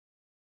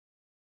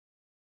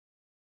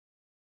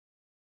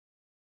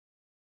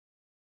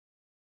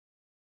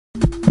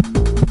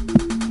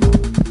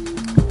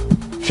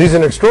She's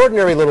an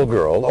extraordinary little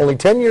girl, only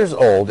 10 years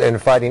old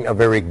and fighting a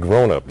very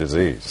grown-up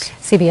disease.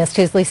 CBS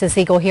 2's Lisa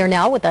Siegel here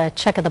now with a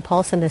check of the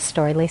pulse in this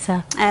story.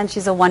 Lisa. And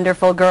she's a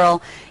wonderful girl.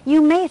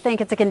 You may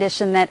think it's a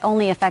condition that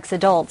only affects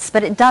adults,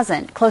 but it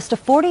doesn't. Close to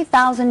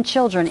 40,000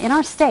 children in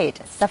our state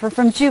suffer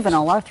from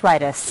juvenile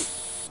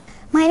arthritis.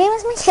 My name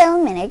is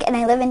Mikayla Minnig, and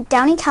I live in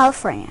Downey,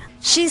 California.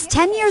 She's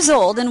 10 years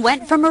old and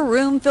went from a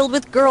room filled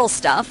with girl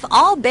stuff,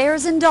 all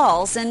bears and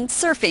dolls and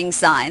surfing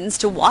signs,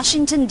 to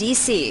Washington,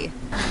 D.C.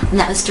 And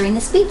that was during the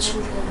speech.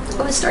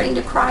 I was starting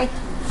to cry.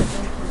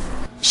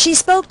 She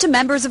spoke to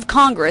members of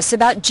Congress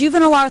about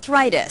juvenile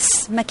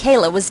arthritis.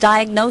 Mikayla was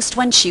diagnosed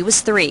when she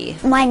was 3.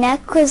 My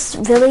neck was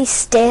really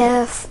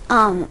stiff.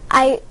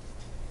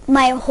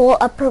 My whole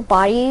upper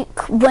body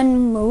wouldn't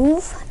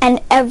move, and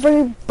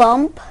every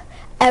bump,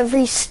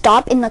 every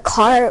stop in the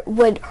car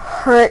would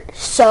hurt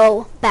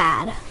so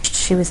bad.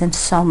 She was in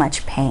so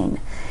much pain,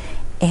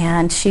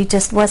 and she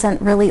just wasn't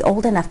really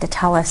old enough to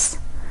tell us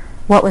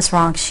what was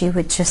wrong. She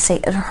would just say,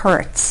 "It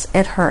hurts,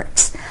 it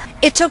hurts."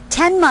 It took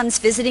 10 months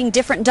visiting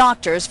different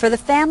doctors for the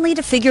family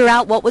to figure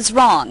out what was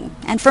wrong.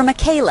 And for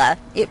Mikayla,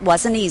 it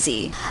wasn't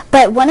easy.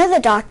 But one of the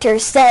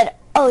doctors said,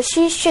 "Oh,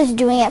 she's just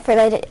doing it for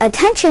the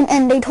attention,"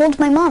 and they told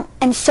my mom,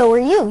 "And so are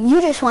you.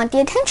 You just want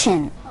the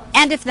attention."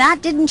 And if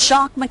that didn't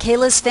shock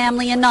Mikayla's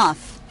family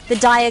enough, the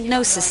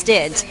diagnosis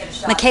did.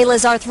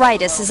 Mikayla's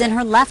arthritis is in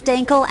her left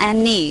ankle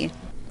and knee.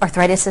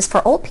 Arthritis is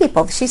for old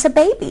people. She's a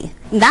baby.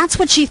 That's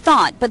what she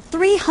thought, but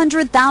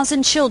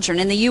 300,000 children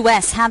in the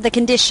U.S. have the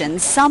condition,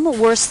 some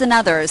worse than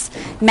others.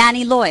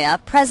 Manny Loya,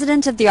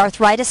 president of the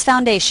Arthritis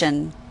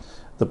Foundation.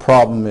 The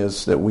problem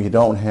is that we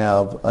don't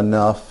have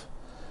enough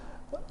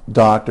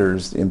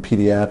doctors in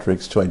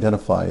pediatrics to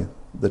identify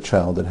the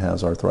child that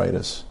has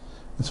arthritis.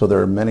 And so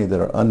there are many that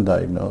are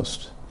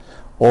undiagnosed,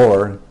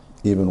 or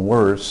even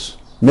worse,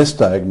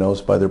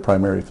 misdiagnosed by their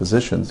primary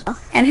physicians.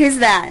 And who's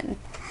that?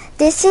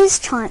 This is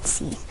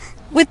Chauncey.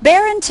 With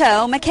bear in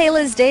tow,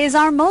 Mikayla's days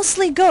are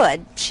mostly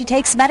good. She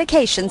takes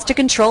medications to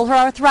control her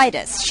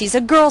arthritis. She's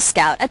a Girl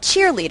Scout, a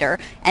cheerleader,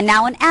 and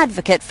now an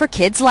advocate for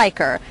kids like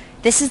her.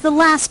 This is the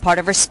last part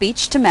of her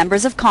speech to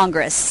members of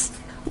Congress.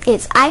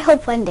 I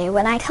hope one day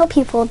when I tell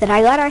people that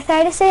I got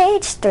arthritis at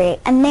age 3,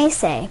 and they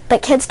say,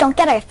 "But kids don't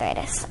get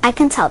arthritis," I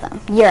can tell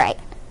them, "You're right,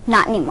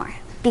 not anymore,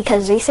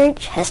 because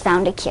research has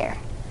found a cure."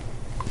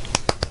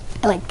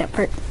 I like that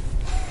part.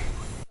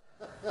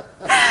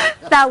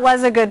 That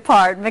was a good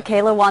part.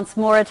 Mikayla wants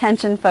more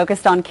attention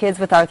focused on kids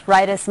with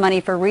arthritis, money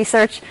for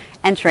research,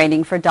 and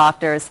training for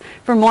doctors.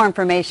 For more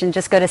information,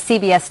 just go to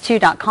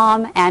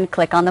cbs2.com and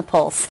click on the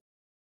pulse.